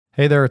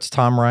Hey there, it's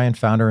Tom Ryan,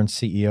 founder and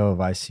CEO of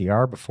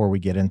ICR. Before we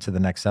get into the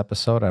next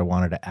episode, I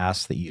wanted to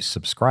ask that you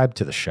subscribe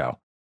to the show.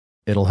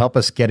 It'll help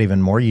us get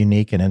even more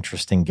unique and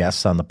interesting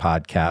guests on the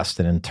podcast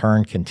and in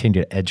turn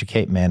continue to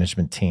educate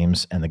management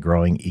teams and the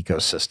growing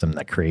ecosystem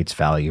that creates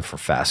value for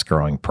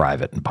fast-growing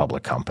private and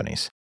public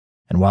companies.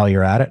 And while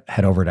you're at it,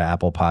 head over to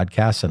Apple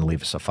Podcasts and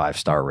leave us a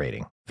 5-star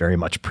rating. Very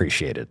much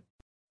appreciated.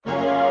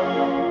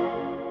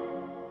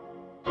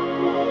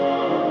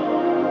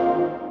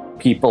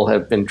 People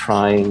have been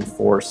trying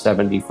for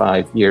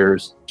 75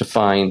 years to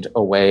find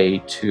a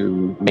way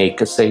to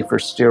make a safer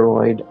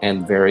steroid,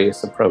 and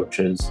various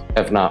approaches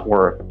have not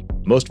worked.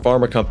 Most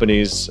pharma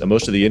companies and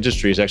most of the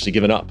industry has actually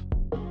given up.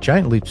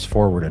 Giant leaps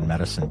forward in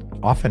medicine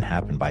often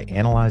happen by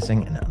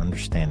analyzing and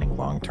understanding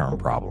long-term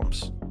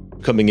problems.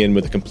 Coming in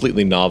with a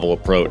completely novel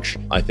approach,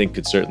 I think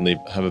could certainly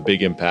have a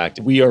big impact.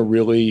 We are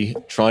really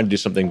trying to do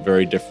something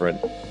very different.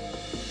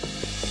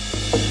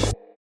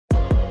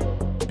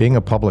 Being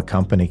a public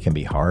company can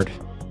be hard.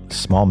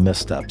 Small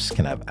missteps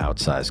can have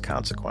outsized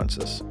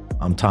consequences.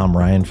 I'm Tom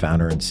Ryan,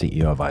 founder and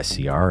CEO of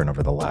ICR, and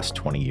over the last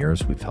 20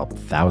 years, we've helped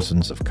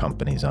thousands of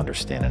companies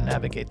understand and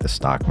navigate the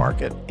stock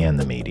market and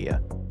the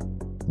media.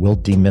 We'll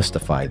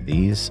demystify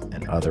these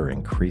and other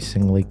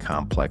increasingly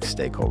complex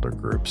stakeholder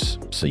groups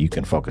so you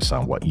can focus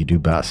on what you do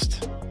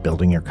best,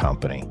 building your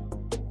company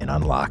and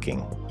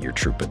unlocking your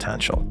true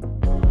potential.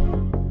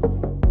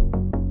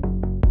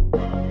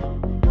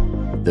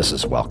 This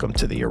is Welcome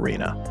to the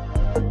Arena.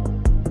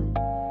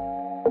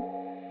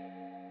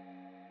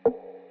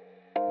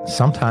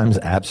 Sometimes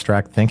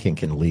abstract thinking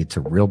can lead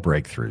to real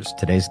breakthroughs.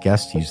 Today's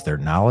guests use their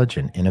knowledge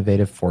and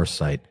innovative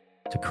foresight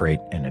to create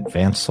an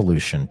advanced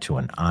solution to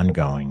an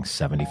ongoing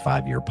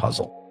 75-year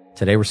puzzle.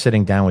 Today we're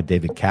sitting down with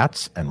David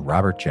Katz and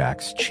Robert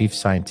Jacks, Chief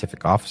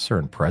Scientific Officer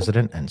and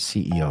President and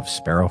CEO of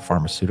Sparrow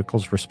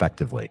Pharmaceuticals,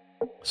 respectively.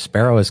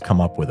 Sparrow has come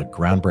up with a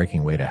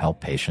groundbreaking way to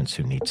help patients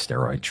who need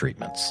steroid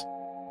treatments.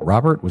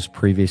 Robert was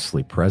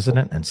previously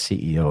president and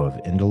CEO of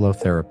Indolo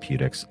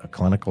Therapeutics, a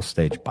clinical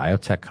stage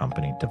biotech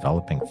company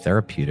developing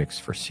therapeutics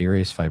for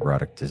serious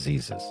fibrotic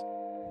diseases.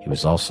 He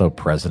was also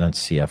president,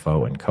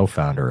 CFO, and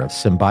co-founder of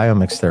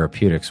Symbiomics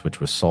Therapeutics, which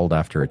was sold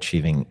after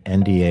achieving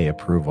NDA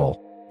approval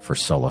for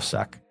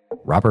Solosec.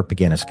 Robert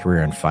began his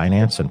career in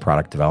finance and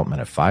product development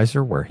at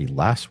Pfizer, where he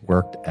last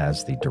worked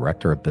as the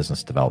director of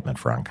business development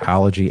for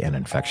oncology and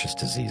infectious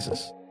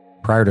diseases.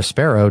 Prior to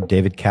Sparrow,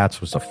 David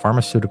Katz was a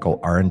pharmaceutical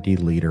R&D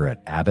leader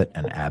at Abbott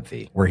and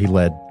AbbVie, where he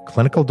led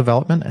clinical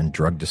development and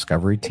drug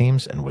discovery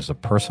teams and was a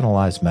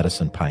personalized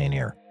medicine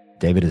pioneer.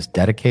 David is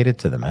dedicated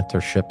to the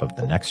mentorship of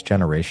the next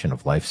generation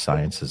of life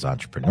sciences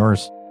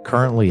entrepreneurs.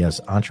 Currently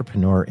as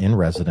entrepreneur in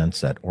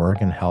residence at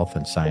Oregon Health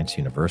and Science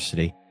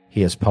University,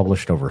 he has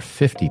published over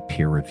 50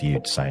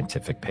 peer-reviewed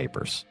scientific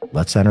papers.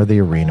 Let's enter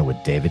the arena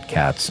with David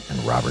Katz and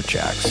Robert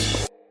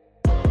Jacks.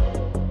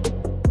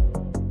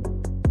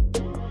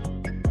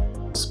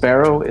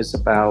 Sparrow is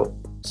about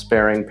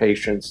sparing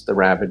patients the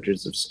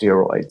ravages of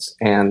steroids,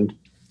 and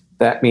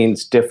that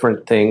means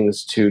different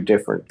things to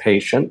different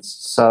patients.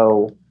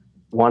 So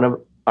one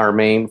of our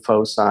main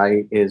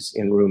foci is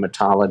in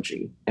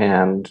rheumatology,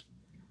 and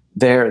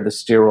there the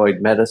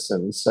steroid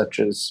medicines such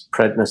as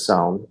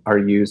prednisone are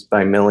used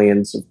by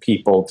millions of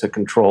people to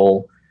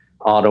control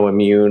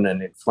autoimmune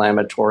and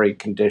inflammatory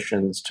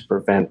conditions, to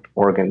prevent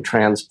organ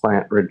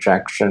transplant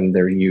rejection.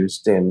 They're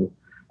used in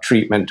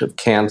treatment of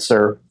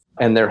cancer.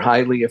 And they're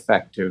highly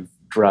effective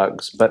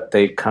drugs, but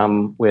they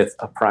come with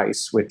a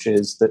price, which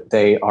is that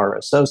they are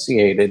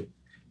associated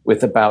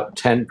with about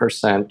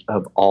 10%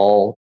 of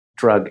all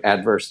drug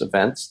adverse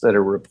events that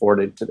are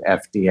reported to the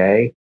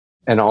FDA,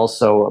 and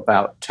also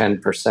about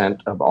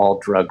 10% of all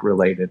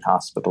drug-related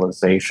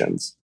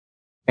hospitalizations.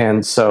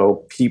 And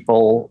so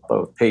people,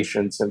 both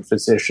patients and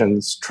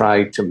physicians,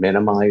 try to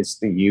minimize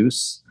the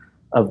use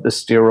of the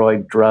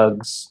steroid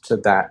drugs to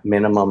that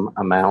minimum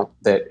amount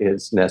that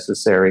is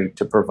necessary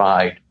to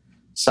provide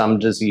some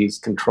disease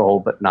control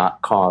but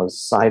not cause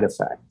side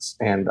effects.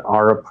 And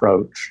our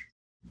approach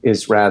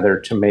is rather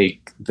to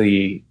make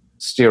the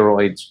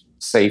steroids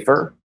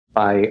safer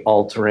by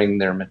altering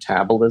their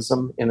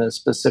metabolism in a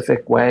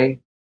specific way,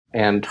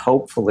 and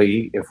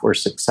hopefully, if we're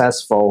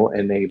successful,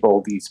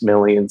 enable these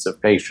millions of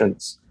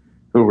patients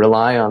who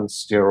rely on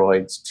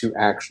steroids to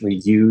actually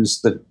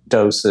use the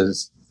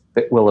doses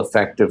that will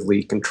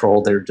effectively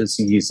control their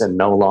disease and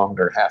no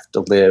longer have to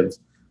live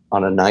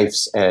on a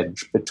knife's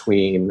edge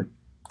between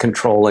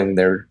controlling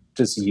their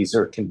disease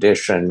or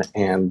condition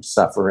and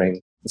suffering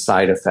the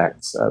side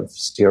effects of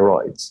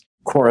steroids.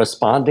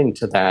 Corresponding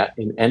to that,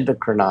 in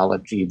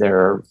endocrinology, there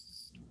are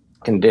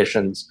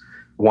conditions,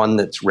 one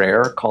that's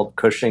rare called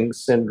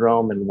Cushing's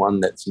syndrome and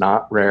one that's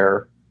not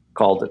rare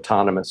called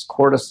autonomous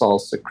cortisol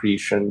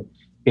secretion,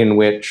 in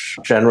which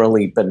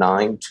generally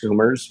benign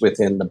tumors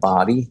within the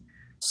body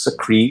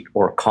secrete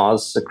or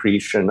cause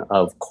secretion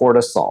of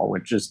cortisol,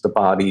 which is the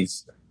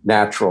body's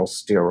natural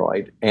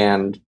steroid.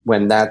 And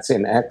when that's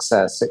in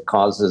excess, it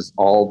causes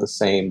all the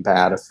same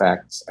bad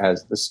effects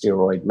as the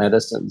steroid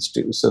medicines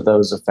do. So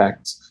those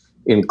effects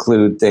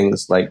include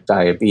things like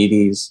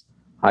diabetes,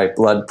 high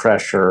blood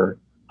pressure,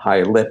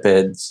 high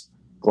lipids,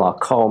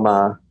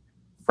 glaucoma,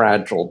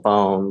 fragile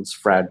bones,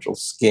 fragile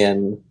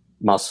skin,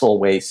 muscle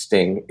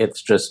wasting.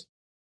 It's just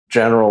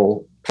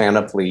general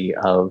panoply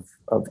of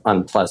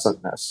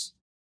unpleasantness.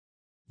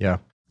 Yeah.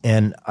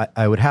 And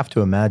I would have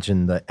to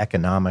imagine the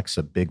economics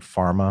of big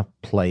pharma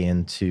play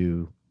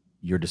into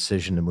your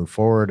decision to move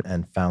forward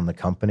and found the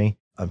company.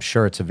 I'm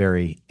sure it's a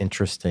very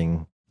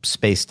interesting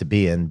space to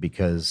be in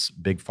because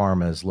big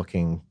pharma is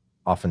looking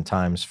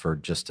oftentimes for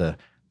just a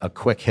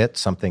quick hit,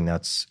 something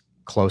that's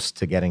close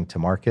to getting to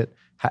market.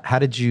 How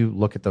did you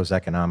look at those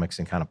economics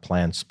and kind of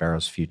plan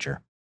Sparrow's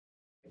future?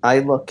 I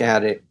look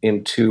at it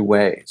in two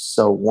ways.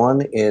 So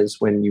one is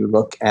when you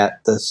look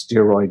at the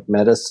steroid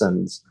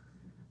medicines,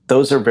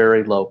 those are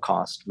very low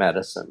cost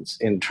medicines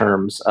in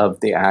terms of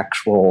the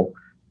actual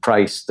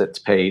price that's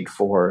paid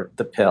for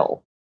the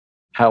pill.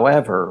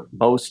 However,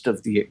 most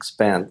of the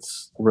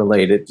expense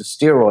related to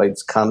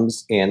steroids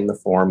comes in the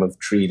form of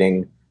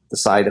treating the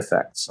side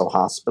effects. So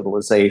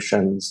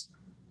hospitalizations,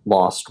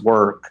 lost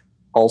work,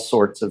 all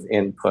sorts of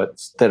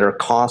inputs that are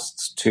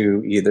costs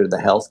to either the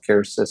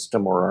healthcare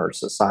system or our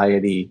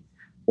society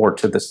or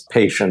to the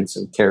patients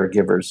and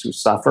caregivers who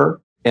suffer.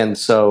 And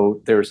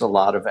so there's a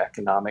lot of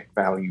economic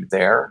value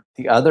there.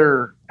 The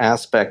other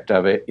aspect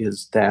of it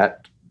is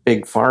that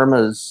big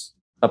pharma's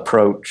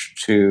approach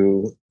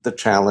to the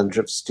challenge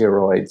of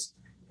steroids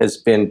has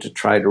been to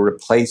try to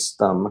replace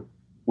them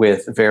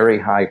with very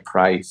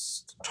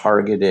high-priced,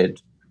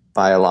 targeted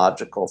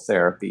biological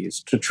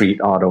therapies to treat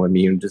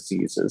autoimmune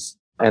diseases.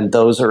 And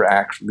those are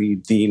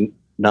actually the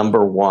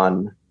number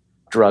one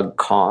drug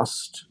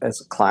cost as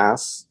a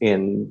class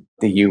in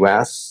the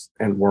US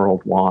and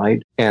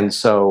worldwide. And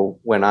so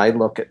when I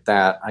look at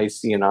that, I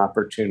see an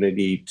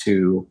opportunity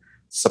to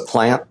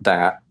supplant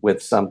that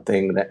with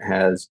something that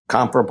has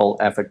comparable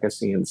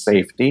efficacy and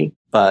safety,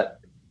 but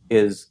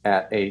is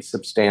at a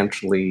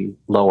substantially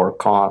lower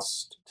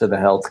cost to the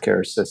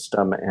healthcare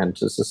system and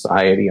to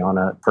society on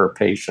a per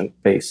patient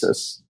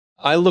basis.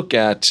 I look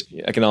at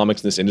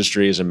economics in this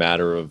industry as a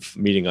matter of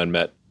meeting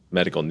unmet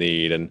medical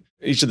need. And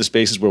each of the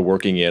spaces we're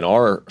working in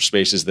are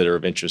spaces that are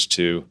of interest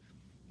to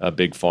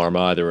big pharma,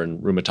 either in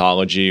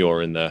rheumatology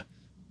or in the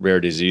rare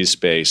disease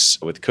space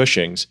with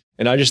Cushing's.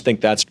 And I just think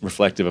that's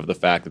reflective of the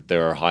fact that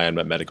there are high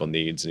unmet medical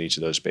needs in each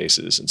of those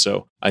spaces. And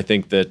so I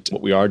think that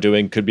what we are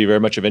doing could be very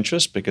much of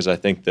interest because I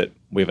think that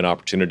we have an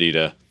opportunity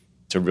to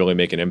really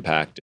make an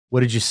impact.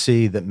 What did you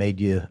see that made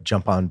you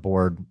jump on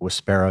board with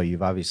Sparrow?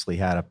 You've obviously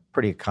had a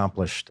pretty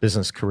accomplished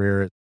business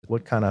career.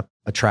 What kind of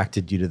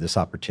attracted you to this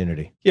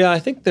opportunity? Yeah, I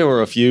think there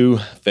were a few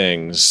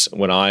things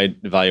when I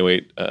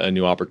evaluate a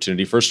new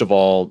opportunity. First of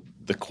all,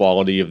 the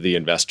quality of the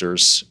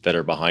investors that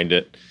are behind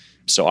it.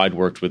 So I'd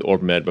worked with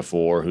OrbiMed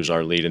before, who's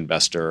our lead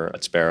investor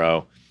at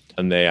Sparrow,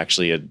 and they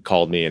actually had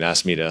called me and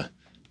asked me to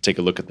take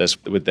a look at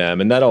this with them.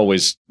 And that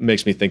always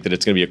makes me think that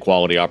it's going to be a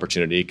quality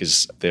opportunity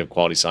because they have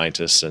quality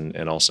scientists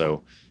and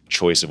also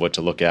choice of what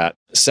to look at.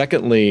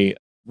 Secondly,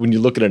 when you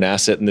look at an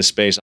asset in this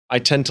space, I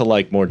tend to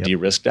like more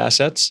de-risked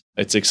assets.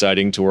 It's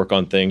exciting to work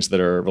on things that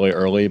are really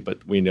early,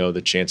 but we know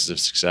the chances of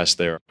success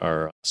there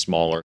are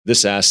smaller.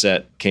 This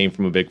asset came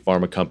from a big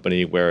pharma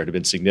company where it had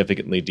been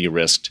significantly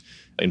de-risked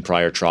in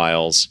prior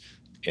trials.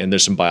 And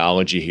there's some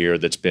biology here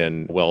that's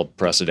been well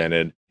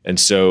precedented. And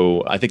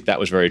so I think that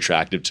was very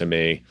attractive to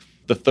me.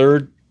 The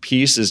third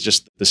piece is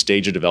just the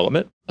stage of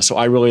development. So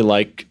I really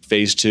like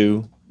phase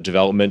 2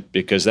 development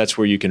because that's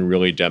where you can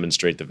really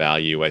demonstrate the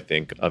value, I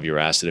think, of your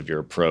asset, of your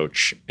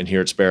approach. And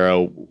here at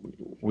Sparrow,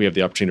 we have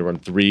the opportunity to run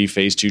 3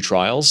 phase 2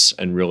 trials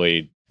and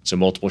really so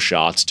multiple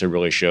shots to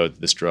really show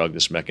that this drug,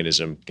 this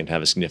mechanism can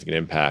have a significant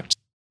impact.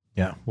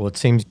 Yeah, well, it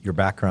seems your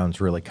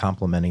backgrounds really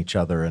complement each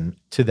other. And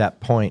to that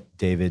point,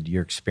 David,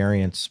 your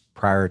experience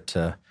prior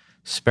to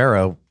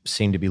Sparrow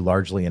seemed to be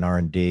largely in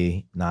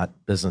R&D,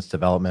 not business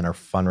development or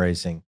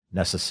fundraising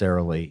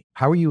necessarily.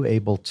 How were you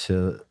able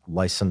to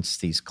license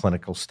these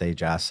clinical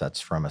stage assets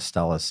from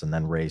Astellas and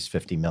then raise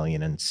 $50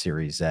 million in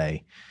Series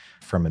A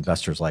from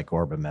investors like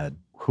OrbiMed?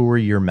 Who were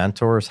your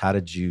mentors? How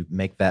did you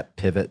make that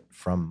pivot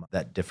from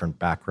that different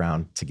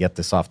background to get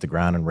this off the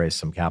ground and raise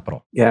some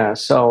capital? Yeah,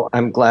 so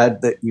I'm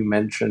glad that you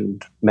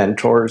mentioned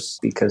mentors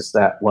because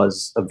that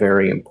was a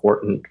very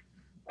important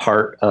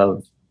part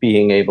of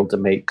being able to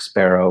make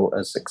Sparrow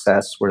a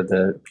success were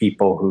the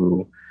people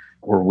who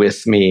were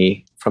with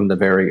me from the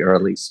very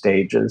early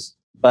stages.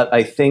 But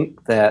I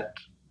think that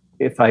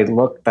if I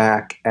look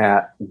back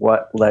at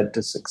what led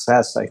to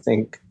success, I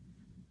think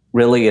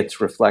really it's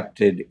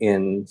reflected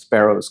in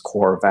Sparrow's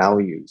core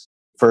values.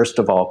 First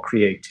of all,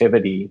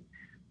 creativity,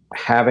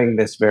 having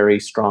this very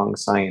strong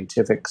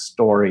scientific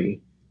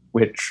story,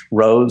 which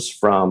rose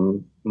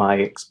from my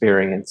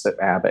experience at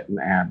Abbott and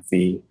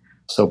AbbVie.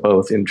 So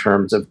both in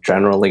terms of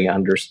generally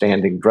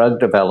understanding drug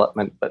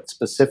development, but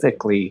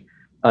specifically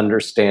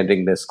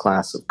understanding this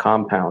class of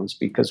compounds,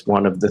 because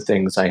one of the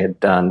things I had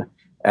done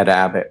at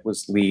Abbott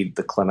was lead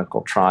the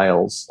clinical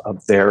trials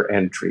of their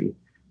entry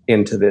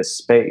into this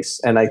space.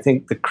 And I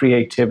think the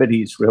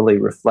creativity is really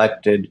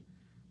reflected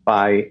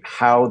by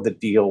how the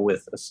deal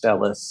with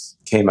Astellas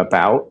came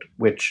about,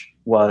 which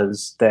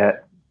was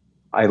that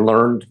I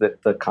learned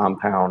that the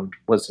compound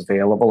was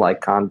available, I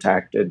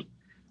contacted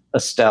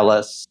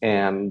Astellas,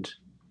 and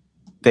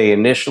they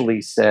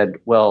initially said,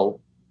 well,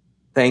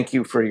 thank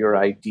you for your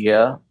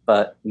idea,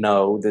 but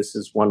no, this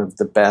is one of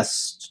the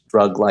best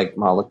drug-like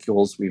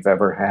molecules we've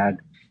ever had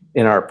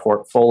in our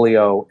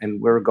portfolio,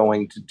 and we're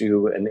going to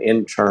do an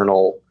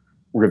internal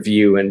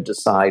review and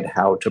decide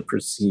how to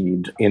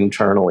proceed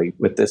internally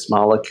with this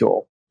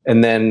molecule.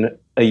 And then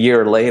a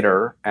year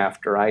later,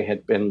 after I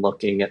had been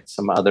looking at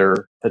some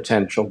other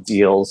potential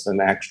deals, and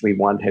actually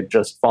one had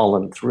just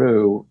fallen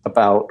through,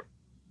 about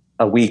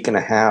a week and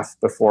a half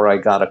before I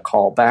got a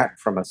call back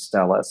from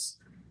Astellas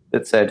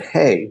that said,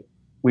 hey,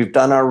 we've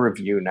done our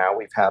review now.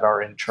 We've had our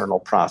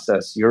internal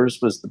process. Yours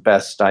was the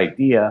best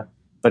idea,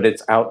 but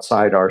it's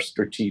outside our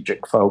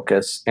strategic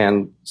focus.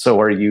 And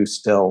so are you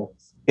still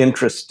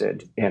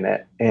interested in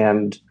it?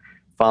 And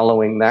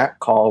following that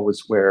call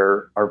was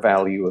where our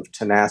value of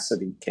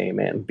tenacity came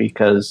in,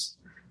 because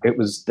it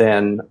was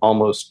then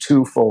almost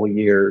 2 full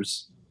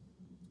years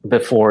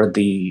before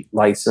the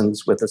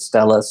license with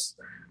Astellas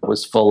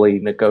was fully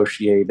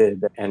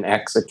negotiated and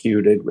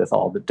executed with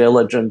all the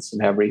diligence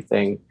and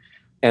everything.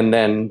 And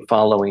then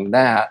following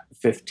that,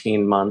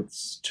 15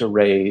 months to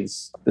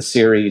raise the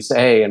Series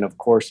A. And of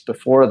course,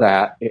 before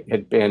that, it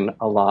had been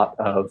a lot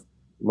of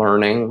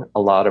learning,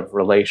 a lot of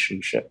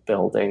relationship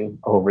building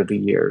over the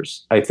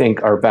years. I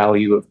think our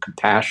value of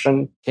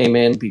compassion came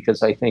in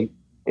because I think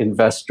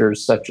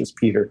investors such as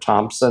Peter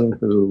Thompson,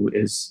 who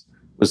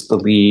was the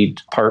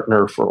lead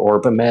partner for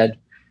OrbiMed,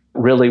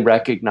 really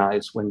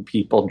recognize when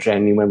people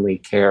genuinely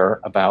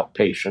care about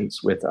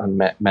patients with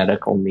unmet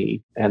medical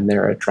need, and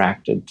they're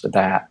attracted to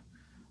that.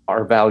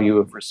 Our value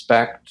of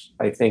respect,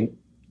 I think,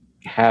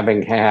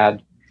 having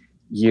had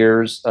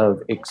years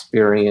of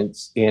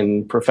experience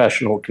in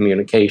professional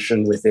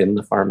communication within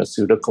the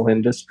pharmaceutical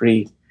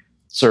industry,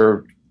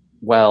 served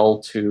well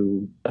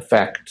to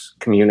affect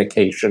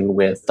communication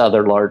with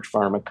other large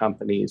pharma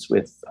companies,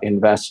 with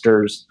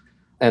investors.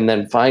 And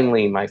then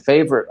finally, my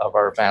favorite of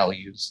our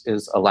values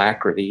is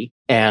alacrity.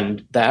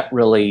 And that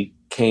really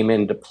came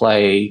into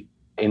play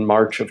in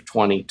March of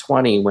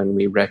 2020 when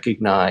we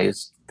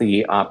recognized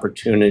the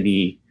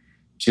opportunity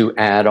to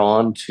add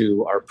on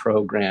to our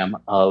program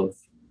of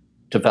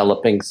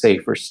developing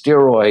safer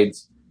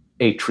steroids,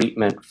 a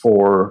treatment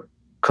for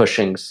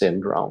Cushing's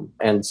syndrome.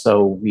 And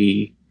so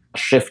we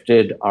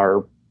shifted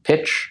our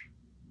pitch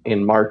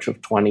in March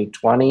of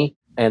 2020.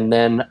 And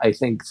then I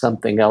think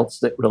something else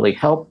that really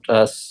helped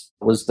us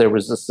was there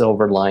was a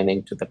silver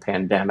lining to the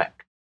pandemic.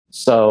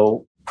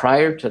 So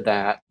prior to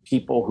that,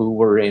 people who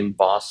were in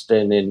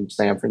Boston and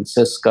San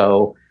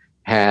Francisco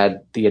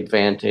had the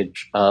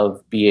advantage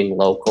of being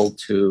local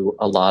to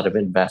a lot of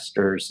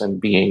investors and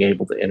being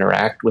able to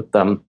interact with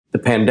them. The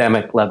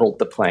pandemic leveled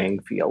the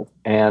playing field.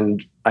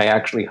 And I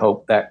actually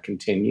hope that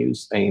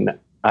continues.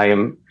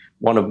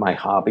 One of my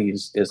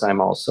hobbies is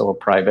I'm also a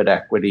private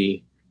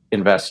equity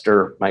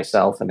investor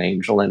myself, an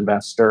angel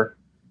investor.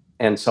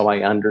 And so I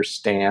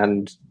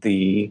understand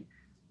the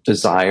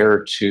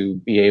desire to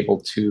be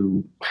able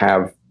to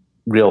have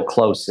real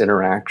close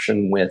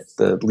interaction with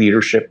the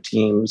leadership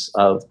teams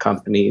of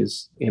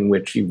companies in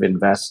which you've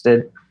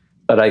invested.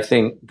 But I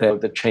think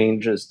that the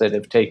changes that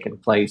have taken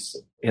place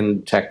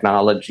in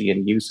technology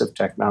and use of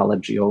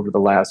technology over the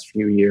last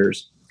few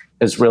years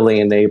has really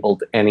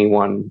enabled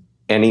anyone,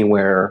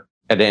 anywhere,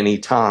 at any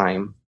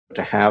time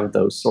to have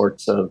those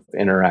sorts of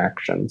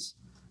interactions.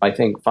 I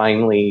think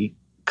finally,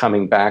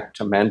 coming back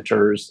to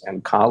mentors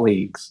and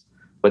colleagues,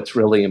 it's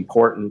really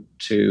important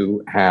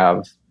to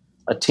have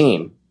a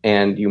team.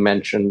 And you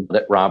mentioned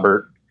that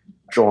Robert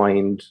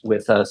joined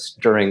with us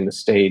during the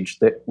stage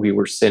that we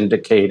were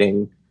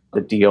syndicating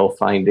the deal,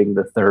 finding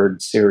the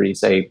third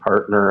Series A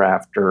partner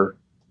after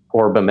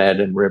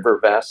OrbiMed and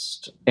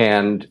Rivervest.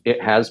 And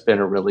it has been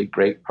a really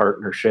great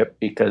partnership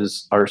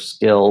because our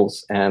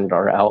skills and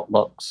our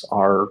outlooks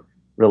are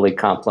really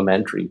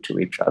complementary to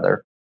each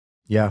other.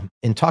 Yeah.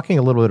 In talking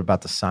a little bit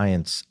about the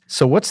science,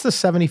 so what's the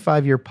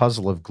 75-year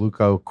puzzle of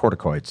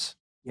glucocorticoids?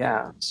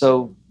 Yeah.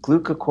 So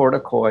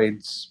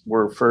glucocorticoids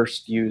were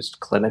first used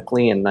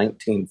clinically in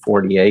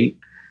 1948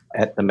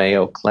 at the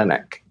Mayo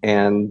Clinic.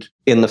 And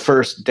in the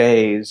first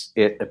days,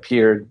 it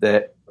appeared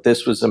that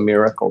this was a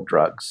miracle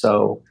drug.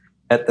 So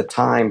at the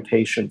time,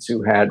 patients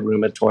who had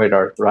rheumatoid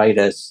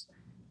arthritis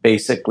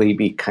basically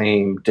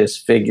became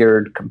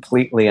disfigured,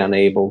 completely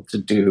unable to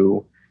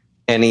do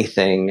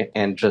anything,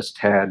 and just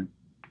had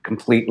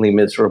completely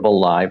miserable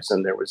lives,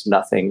 and there was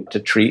nothing to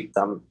treat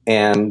them.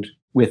 And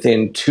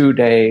within 2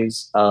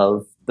 days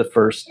of the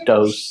first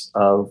dose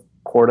of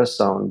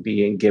cortisone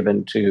being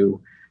given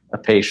to a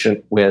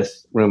patient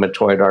with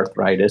rheumatoid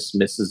arthritis,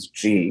 Mrs.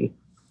 G,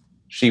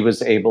 she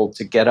was able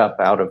to get up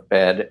out of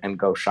bed and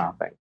go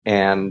shopping.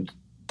 And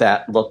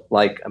that looked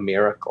like a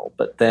miracle.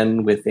 But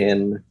then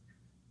within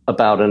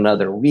about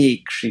another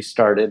week, she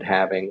started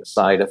having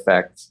side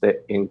effects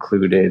that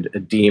included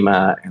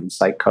edema and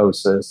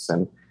psychosis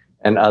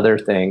and other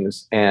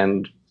things.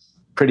 And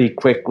pretty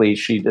quickly,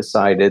 she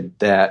decided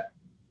that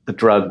the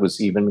drug was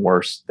even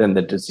worse than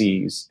the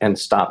disease and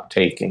stopped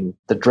taking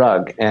the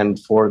drug. And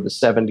for the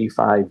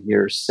 75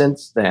 years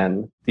since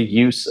then, the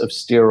use of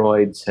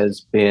steroids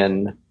has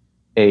been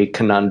a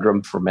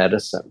conundrum for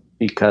medicine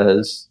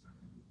because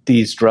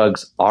these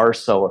drugs are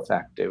so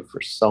effective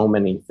for so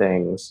many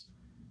things,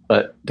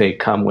 but they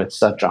come with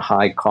such a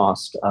high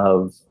cost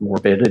of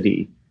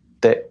morbidity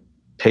that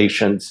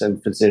patients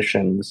and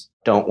physicians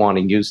don't want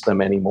to use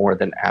them any more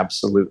than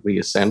absolutely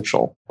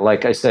essential.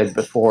 Like I said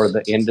before,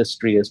 the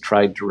industry has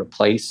tried to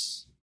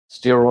replace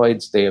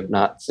steroids. They have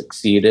not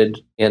succeeded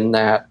in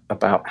that.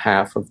 About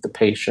half of the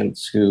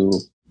patients who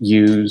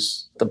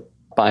use the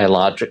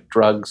biologic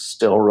drugs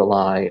still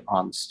rely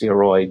on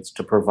steroids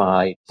to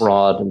provide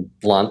broad and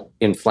blunt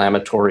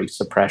inflammatory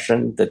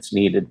suppression that's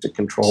needed to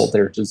control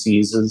their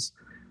diseases.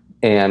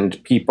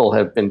 And people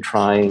have been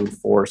trying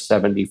for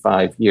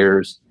 75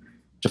 years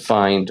to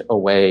find a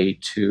way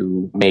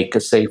to make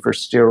a safer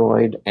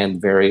steroid, and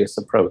various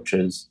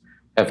approaches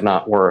have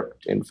not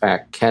worked. In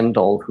fact,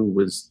 Kendall, who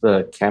was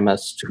the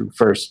chemist who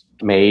first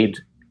made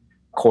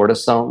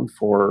cortisone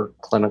for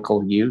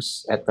clinical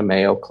use at the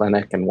Mayo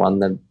Clinic and won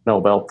the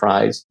Nobel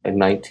Prize in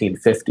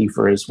 1950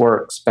 for his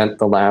work, spent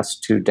the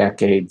last 2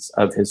 decades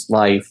of his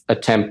life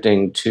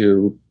attempting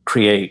to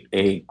create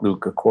a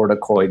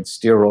glucocorticoid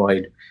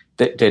steroid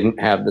that didn't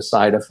have the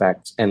side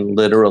effects, and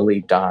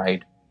literally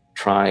died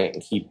trying.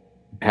 He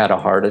had a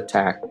heart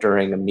attack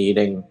during a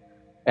meeting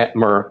at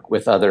Merck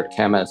with other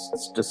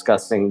chemists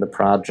discussing the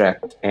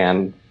project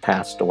and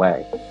passed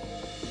away.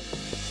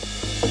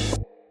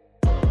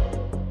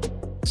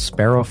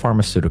 Sparrow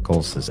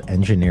Pharmaceuticals has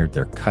engineered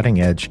their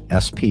cutting-edge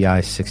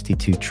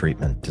SPI-62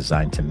 treatment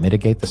designed to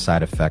mitigate the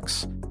side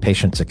effects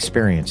patients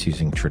experience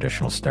using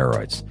traditional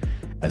steroids.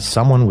 As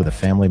someone with a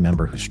family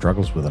member who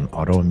struggles with an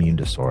autoimmune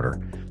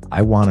disorder,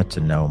 I wanted to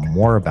know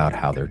more about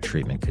how their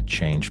treatment could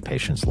change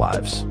patients'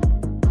 lives.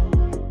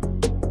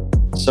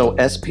 So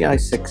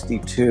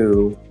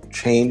SPI-62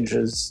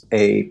 changes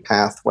a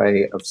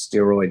pathway of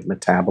steroid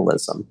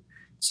metabolism.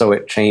 So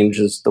it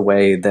changes the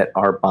way that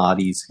our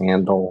bodies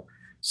handle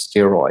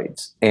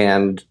steroids.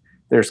 And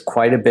there's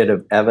quite a bit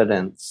of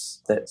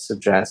evidence that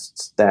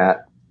suggests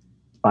that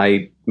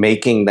by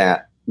making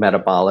that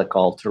metabolic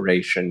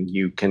alteration,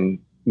 you can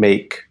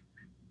make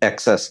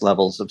excess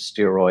levels of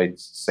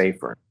steroids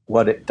safer.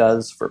 What it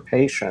does for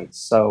patients,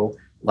 so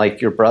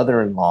like your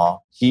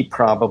brother-in-law, he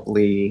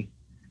probably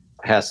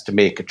has to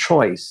make a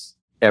choice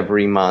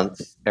every month,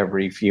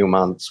 every few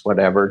months,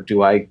 whatever.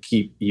 Do I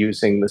keep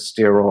using the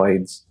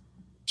steroids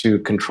to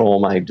control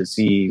my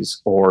disease,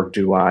 or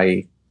do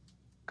I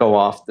go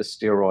off the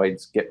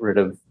steroids, get rid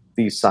of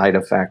these side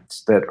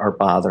effects that are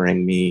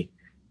bothering me,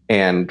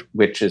 and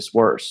which is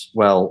worse?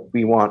 Well,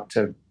 we want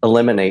to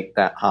eliminate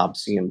that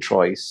Hobbesian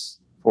choice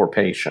for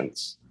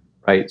patients,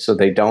 right? So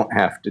they don't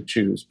have to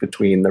choose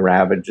between the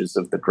ravages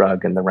of the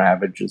drug and the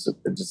ravages of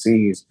the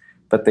disease,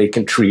 but they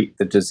can treat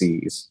the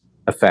disease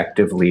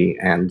effectively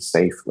and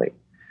safely.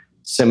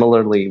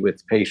 Similarly,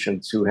 with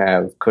patients who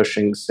have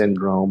Cushing's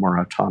syndrome or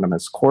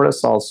autonomous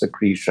cortisol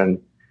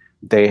secretion,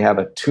 they have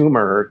a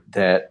tumor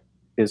that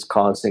is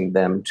causing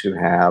them to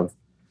have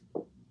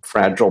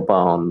fragile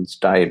bones,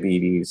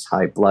 diabetes,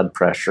 high blood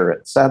pressure,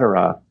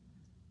 etc.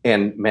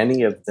 And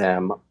many of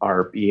them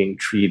are being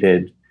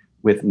treated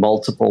with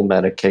multiple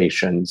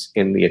medications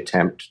in the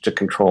attempt to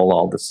control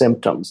all the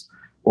symptoms.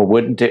 Well,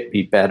 wouldn't it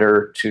be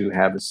better to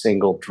have a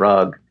single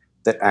drug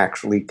that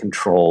actually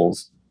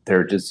controls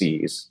their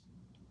disease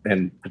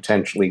and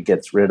potentially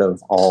gets rid of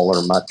all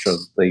or much of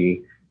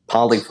the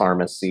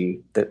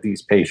polypharmacy that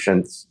these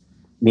patients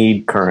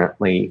need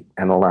currently,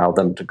 and allow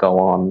them to go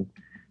on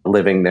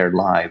living their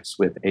lives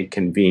with a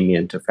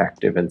convenient,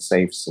 effective, and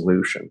safe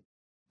solution?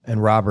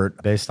 And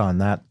Robert, based on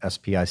that,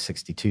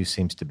 SPI-62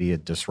 seems to be a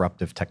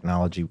disruptive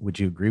technology. Would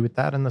you agree with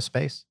that in the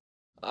space?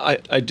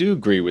 I do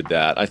agree with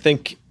that. I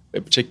think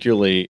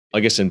particularly,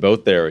 I guess, in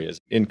both areas.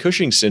 In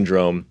Cushing's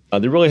syndrome,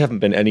 there really haven't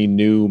been any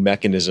new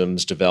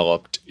mechanisms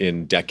developed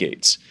in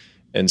decades.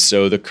 And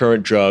so the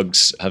current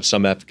drugs have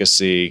some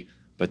efficacy,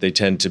 but they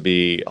tend to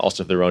be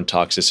also have their own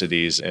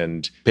toxicities,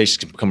 and patients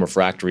can become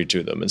refractory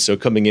to them. And so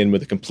coming in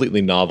with a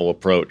completely novel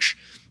approach,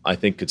 I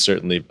think could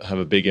certainly have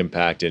a big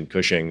impact in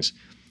Cushing's.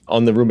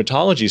 On the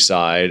rheumatology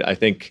side, I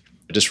think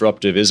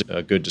disruptive is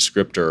a good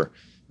descriptor.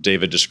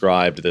 David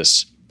described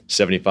this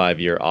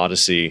 75-year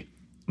odyssey.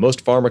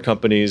 Most pharma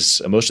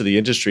companies, most of the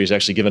industry has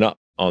actually given up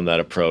on that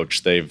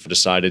approach. They've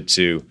decided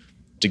to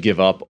give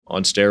up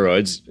on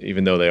steroids,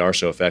 even though they are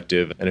so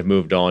effective, and have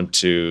moved on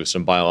to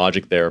some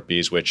biologic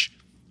therapies, which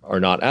are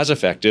not as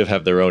effective,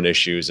 have their own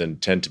issues,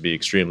 and tend to be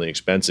extremely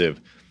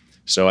expensive.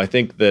 So I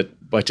think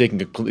that by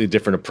taking a completely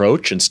different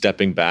approach and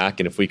stepping back,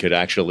 and if we could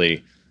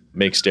actually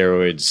make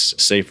steroids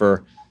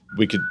safer,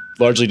 we could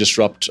largely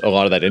disrupt a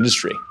lot of that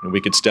industry, and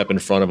we could step in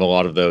front of a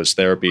lot of those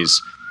therapies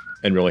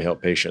and really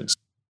help patients.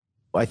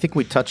 I think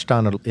we touched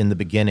on it in the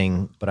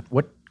beginning, but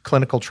what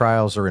clinical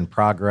trials are in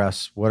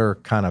progress? What are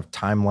kind of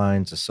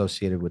timelines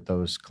associated with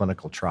those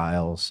clinical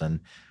trials? And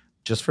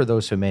just for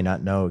those who may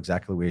not know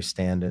exactly where you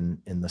stand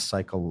in the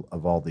cycle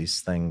of all these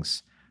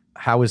things,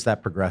 How is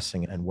that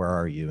progressing and where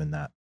are you in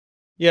that?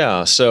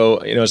 Yeah. So,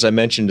 as I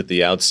mentioned at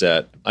the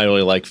outset, I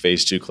really like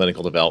phase 2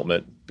 clinical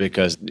development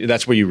because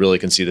that's where you really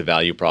can see the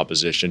value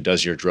proposition.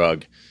 Does your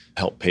drug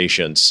help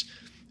patients?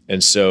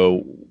 And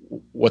so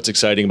what's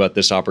exciting about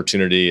this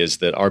opportunity is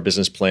that our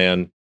business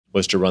plan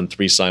was to run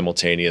 3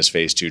 simultaneous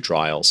phase 2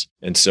 trials.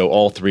 And so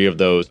all 3 of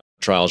those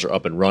trials are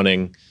up and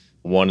running.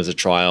 One is a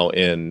trial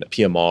in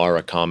PMR,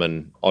 a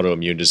common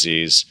autoimmune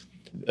disease.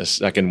 A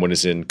second one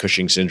is in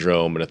Cushing's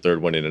syndrome, and a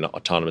third one in an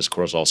autonomous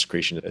cortisol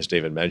secretion, as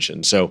David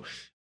mentioned. So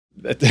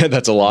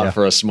that's a lot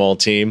for a small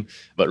team,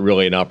 but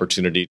really an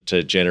opportunity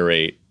to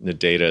generate the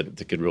data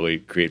that could really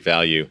create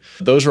value.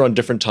 Those are on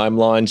different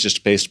timelines,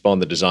 just based upon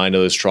the design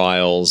of those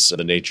trials,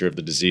 the nature of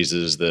the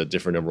diseases, the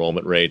different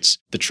enrollment rates.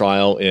 The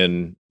trial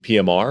in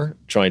PMR,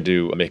 trying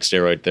to make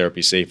steroid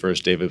therapy safer,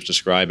 as David was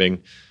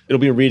describing, it'll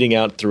be reading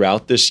out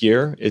throughout this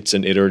year. It's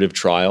an iterative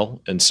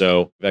trial. And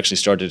so we've actually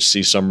started to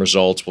see some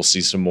results. We'll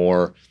see some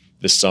more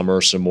this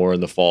summer, some more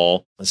in the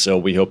fall. And so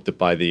we hope that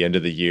by the end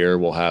of the year,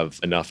 we'll have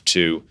enough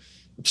to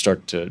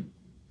start to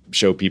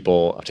show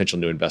people, potential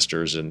new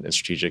investors and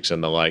strategics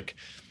and the like.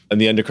 On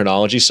the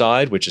endocrinology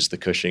side, which is the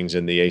Cushing's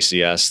and the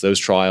ACS, those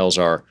trials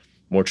are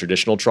more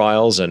traditional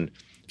trials. And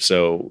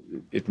so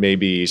it may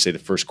be, say, the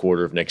first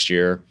quarter of next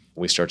year,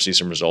 we start to see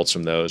some results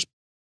from those.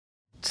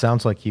 It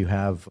sounds like you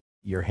have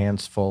your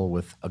hands full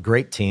with a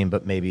great team,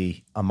 but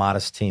maybe a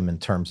modest team in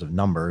terms of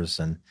numbers,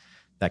 and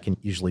that can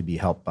usually be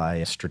helped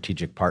by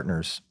strategic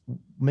partners.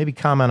 Maybe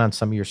comment on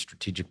some of your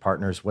strategic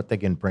partners, what they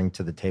can bring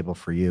to the table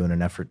for you in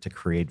an effort to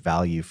create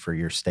value for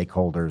your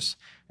stakeholders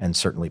and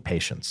certainly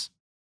patients.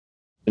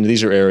 And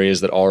these are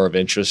areas that are of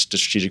interest to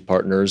strategic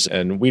partners,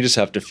 and we just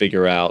have to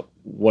figure out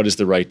what is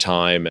the right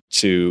time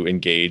to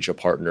engage a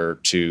partner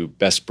to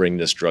best bring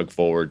this drug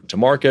forward to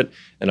market,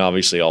 and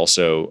obviously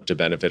also to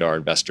benefit our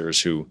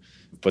investors who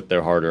put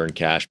their hard-earned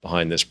cash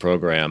behind this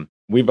program.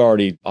 We've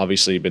already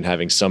obviously been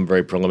having some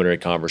very preliminary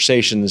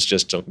conversations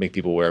just to make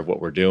people aware of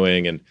what we're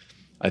doing. And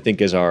I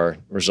think as our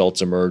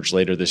results emerge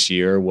later this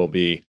year, we'll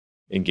be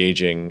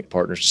engaging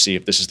partners to see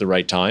if this is the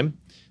right time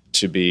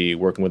to be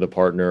working with a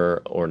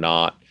partner or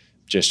not,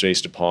 just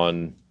based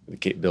upon the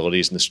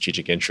capabilities and the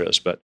strategic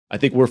interest. But I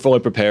think we're fully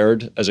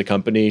prepared as a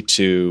company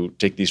to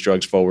take these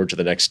drugs forward to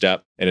the next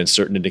step and in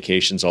certain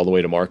indications all the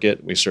way to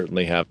market. We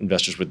certainly have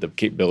investors with the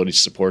capability to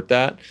support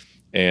that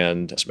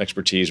and some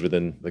expertise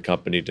within the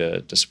company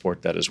to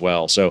support that as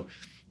well. So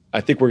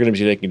I think we're going to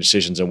be taking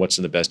decisions on what's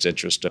in the best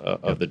interest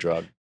of the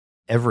drug.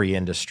 Every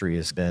industry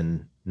has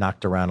been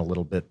knocked around a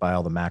little bit by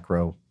all the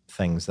macro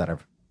things that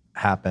have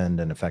happened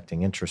and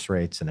affecting interest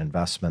rates and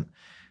investment.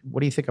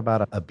 What do you think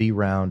about a B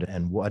round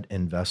and what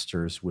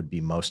investors would be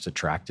most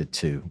attracted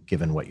to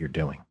given what you're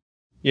doing?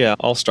 Yeah,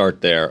 I'll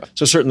start there.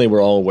 So certainly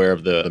we're all aware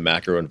of the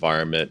macro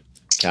environment.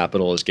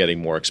 Capital is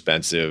getting more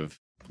expensive,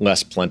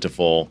 less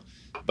plentiful.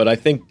 But I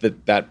think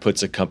that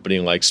puts a company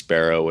like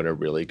Sparrow in a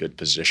really good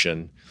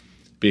position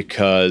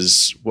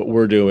because what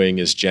we're doing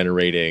is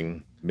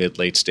generating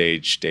mid-late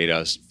stage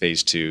data,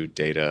 phase 2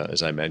 data,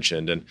 as I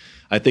mentioned. And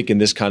I think in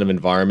this kind of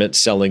environment,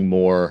 selling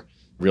more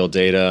real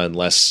data and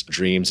less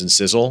dreams and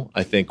sizzle,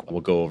 I think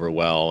will go over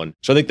well. And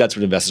so I think that's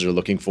what investors are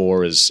looking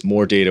for is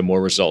more data,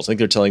 more results. I think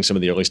they're telling some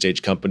of the early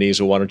stage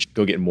companies, well, why don't you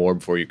go get more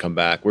before you come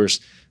back?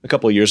 Whereas a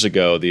couple of years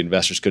ago, the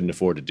investors couldn't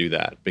afford to do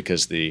that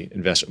because the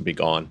investment would be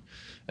gone.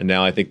 And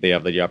now I think they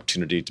have the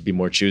opportunity to be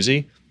more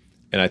choosy.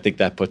 And I think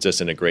that puts us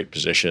in a great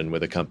position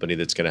with a company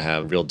that's going to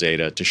have real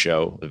data to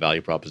show the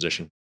value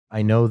proposition.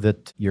 I know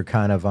that you're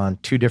kind of on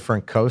 2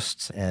 different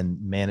coasts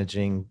and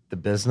managing the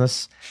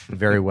business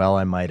very well,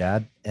 I might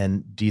add.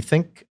 And do you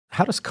think,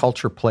 how does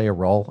culture play a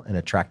role in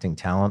attracting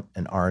talent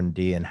and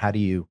R&D? And how do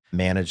you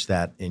manage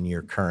that in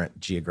your current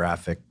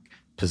geographic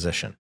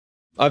position?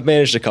 I've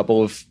managed a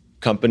couple of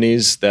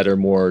companies that are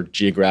more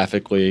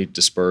geographically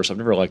dispersed. I've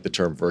never liked the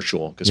term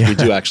virtual because we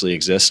do actually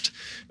exist.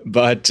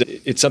 But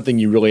it's something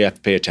you really have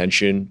to pay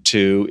attention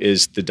to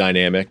is the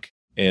dynamic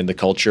and the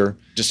culture.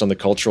 Just on the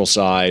cultural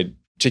side,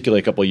 particularly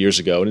a couple of years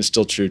ago, and it's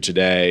still true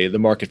today, the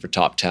market for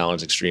top talent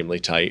is extremely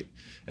tight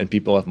and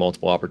people have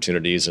multiple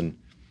opportunities and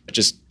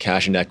just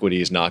cash and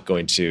equity is not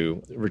going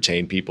to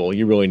retain people.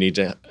 You really need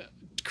to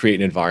create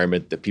an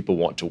environment that people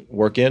want to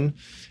work in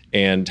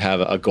and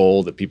have a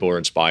goal that people are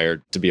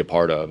inspired to be a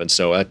part of. And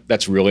so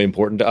that's really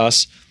important to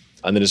us.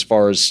 And then as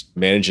far as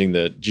managing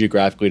the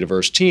geographically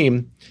diverse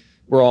team,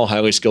 we're all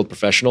highly skilled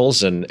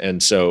professionals.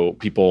 And so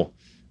people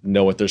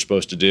know what they're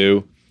supposed to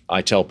do.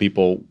 I tell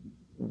people,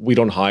 we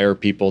don't hire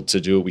people to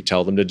do what we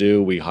tell them to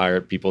do. We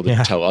hire people to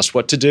tell us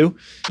what to do.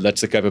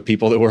 That's the type of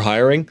people that we're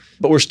hiring.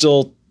 But we're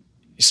still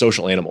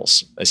social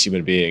animals as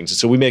human beings.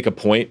 So we make a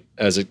point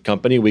as a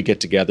company. We get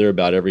together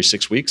about every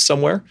 6 weeks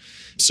somewhere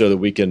so that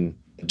we can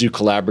do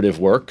collaborative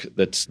work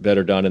that's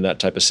better done in that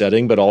type of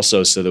setting, but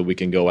also so that we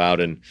can go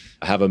out and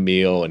have a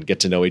meal and get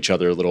to know each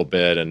other a little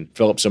bit and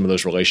develop some of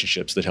those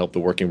relationships that help the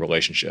working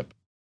relationship.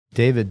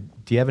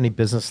 David, do you have any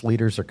business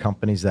leaders or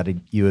companies that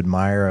you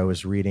admire? I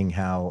was reading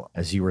how,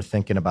 as you were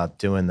thinking about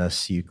doing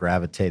this, you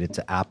gravitated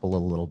to Apple a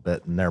little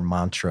bit and their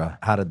mantra.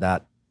 How did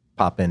that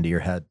pop into your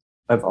head?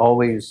 I've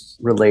always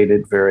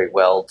related very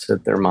well to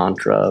their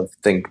mantra of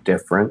think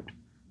different.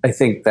 I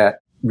think that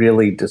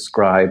really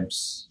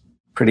describes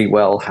pretty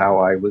well how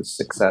I was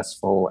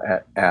successful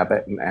at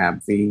Abbott and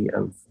AbbVie,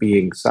 of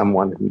being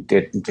someone who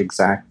didn't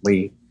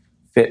exactly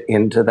fit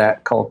into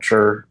that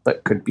culture,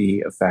 but could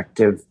be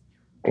effective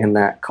in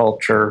that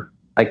culture.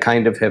 I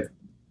kind of have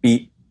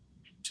beat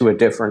to a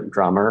different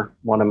drummer.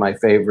 One of my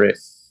favorite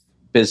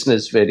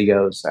business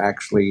videos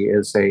actually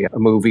is a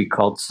movie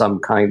called Some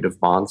Kind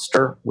of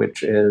Monster,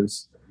 which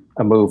is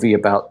a movie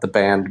about the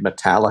band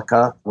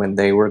Metallica when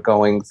they were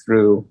going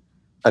through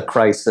a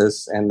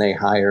crisis and they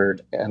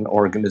hired an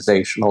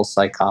organizational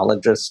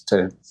psychologist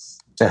to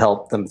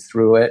help them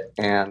through it.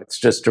 And it's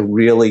just a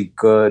really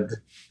good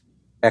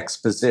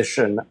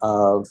exposition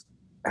of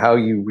how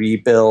you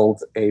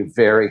rebuild a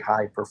very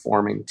high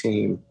performing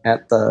team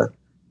at the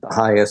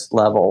highest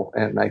level.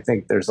 And I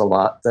think there's a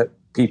lot that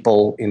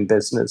people in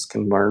business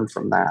can learn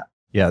from that.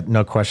 Yeah,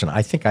 no question.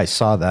 I think I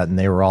saw that, and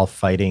they were all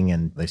fighting,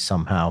 and they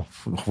somehow,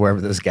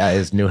 whoever this guy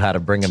is, knew how to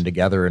bring them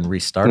together and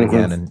restart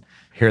again. And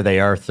here they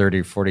are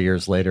 30, 40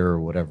 years later, or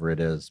whatever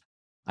it is.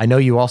 I know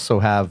you also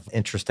have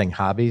interesting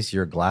hobbies.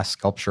 You're a glass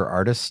sculpture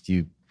artist.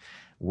 You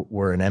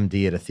were an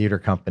MD at a theater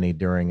company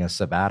during a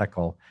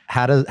sabbatical.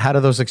 How do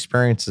those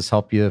experiences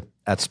help you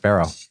at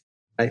Sparrow?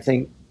 I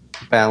think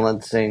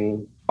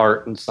balancing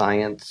art and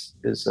science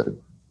is a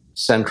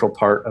central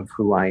part of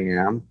who I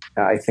am.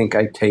 I think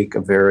I take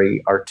a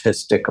very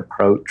artistic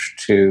approach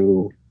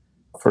to,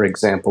 for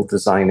example,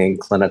 designing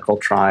clinical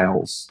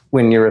trials.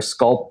 When you're a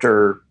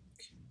sculptor,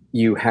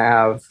 you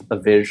have a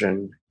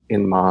vision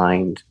in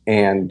mind,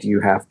 and you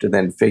have to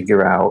then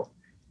figure out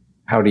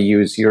how to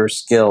use your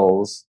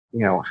skills,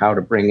 how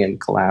to bring in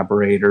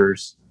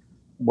collaborators,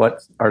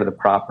 what are the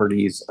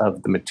properties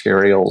of the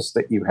materials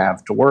that you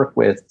have to work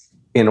with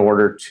in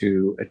order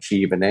to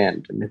achieve an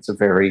end. And it's a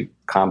very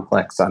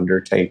complex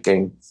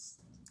undertaking.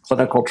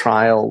 Clinical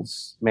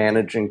trials,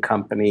 managing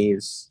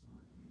companies,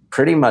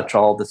 pretty much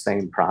all the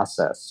same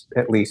process,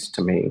 at least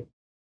to me.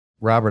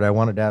 Robert, I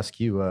wanted to ask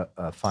you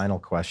a final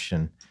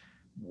question.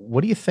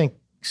 What do you think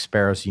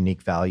Sparrow's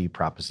unique value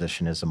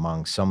proposition is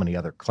among so many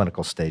other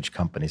clinical stage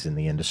companies in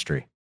the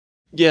industry?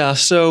 Yeah,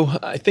 so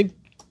I think,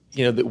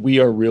 that we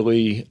are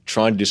really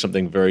trying to do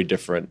something very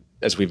different,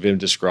 as we've been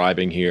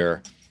describing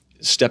here,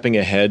 stepping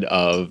ahead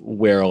of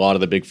where a lot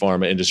of the big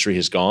pharma industry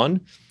has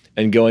gone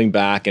and going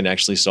back and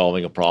actually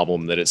solving a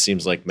problem that it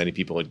seems like many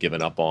people had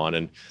given up on.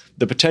 And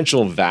the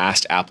potential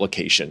vast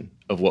application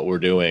of what we're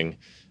doing,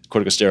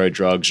 corticosteroid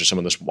drugs are some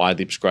of the most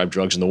widely prescribed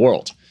drugs in the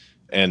world.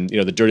 And,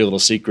 the dirty little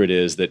secret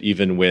is that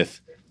even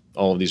with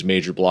all of these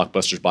major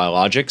blockbusters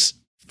biologics,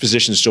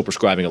 physicians still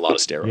prescribing a lot of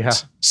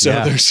steroids.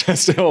 There's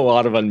still a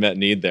lot of unmet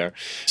need there.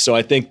 So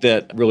I think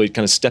that really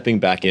kind of stepping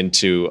back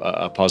into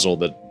a puzzle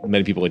that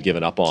many people had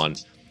given up on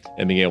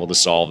and being able to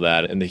solve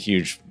that, and the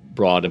huge,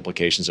 broad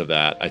implications of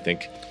that, I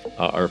think,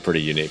 are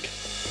pretty unique.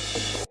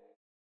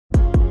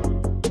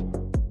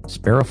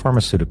 Sparrow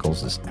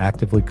Pharmaceuticals is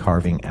actively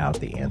carving out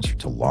the answer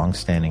to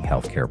long-standing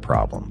healthcare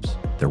problems.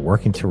 They're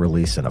working to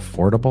release an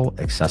affordable,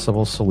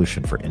 accessible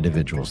solution for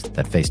individuals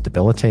that face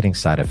debilitating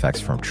side effects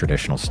from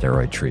traditional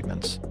steroid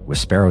treatments. With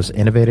Sparrow's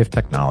innovative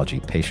technology,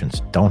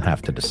 patients don't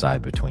have to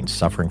decide between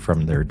suffering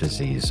from their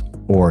disease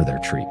or their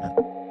treatment.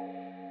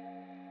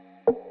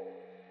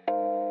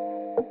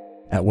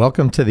 At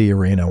Welcome to the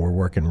Arena, we're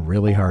working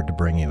really hard to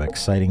bring you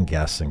exciting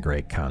guests and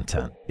great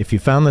content. If you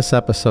found this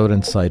episode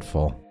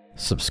insightful,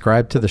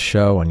 subscribe to the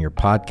show on your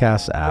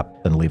podcast app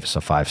and leave us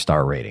a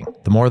 5-star rating.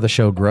 The more the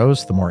show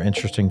grows, the more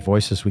interesting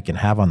voices we can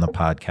have on the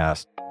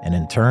podcast. And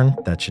in turn,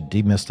 that should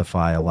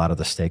demystify a lot of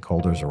the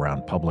stakeholders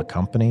around public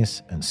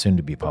companies and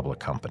soon-to-be public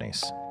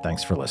companies.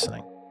 Thanks for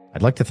listening.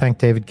 I'd like to thank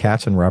David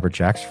Katz and Robert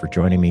Jacks for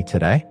joining me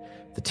today.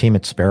 The team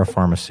at Sparrow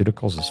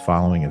Pharmaceuticals is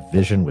following a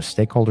vision with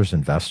stakeholders,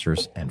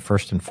 investors, and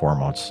first and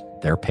foremost,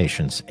 their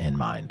patients in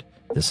mind.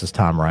 This is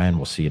Tom Ryan.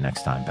 We'll see you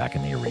next time back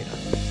in the arena.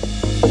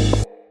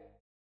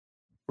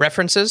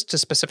 References to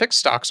specific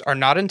stocks are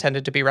not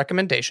intended to be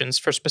recommendations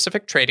for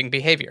specific trading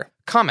behavior.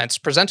 Comments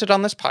presented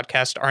on this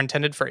podcast are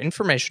intended for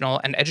informational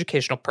and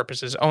educational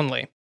purposes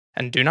only,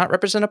 and do not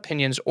represent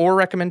opinions or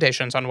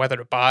recommendations on whether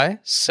to buy,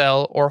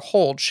 sell, or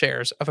hold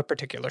shares of a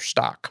particular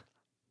stock.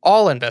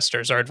 All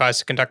investors are advised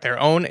to conduct their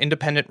own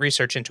independent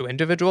research into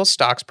individual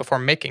stocks before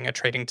making a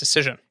trading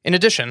decision. In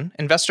addition,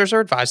 investors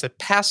are advised that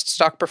past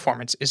stock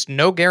performance is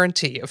no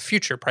guarantee of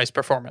future price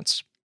performance.